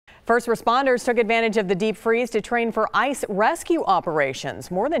First responders took advantage of the deep freeze to train for ice rescue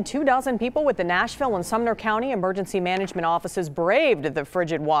operations. More than 24 people with the Nashville and Sumner County emergency management offices braved the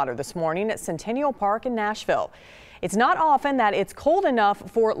frigid water this morning at Centennial Park in Nashville. It's not often that it's cold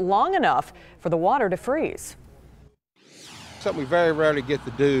enough for long enough for the water to freeze. Something we very rarely get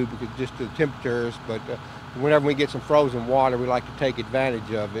to do because just the temperatures, but whenever we get some frozen water, we like to take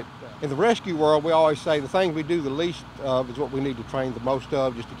advantage of it. In the rescue world, we always say the thing we do the least of is what we need to train the most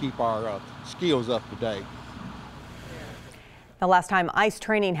of, just to keep our skills up to date. The last time ice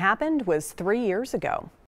training happened was 3 years ago.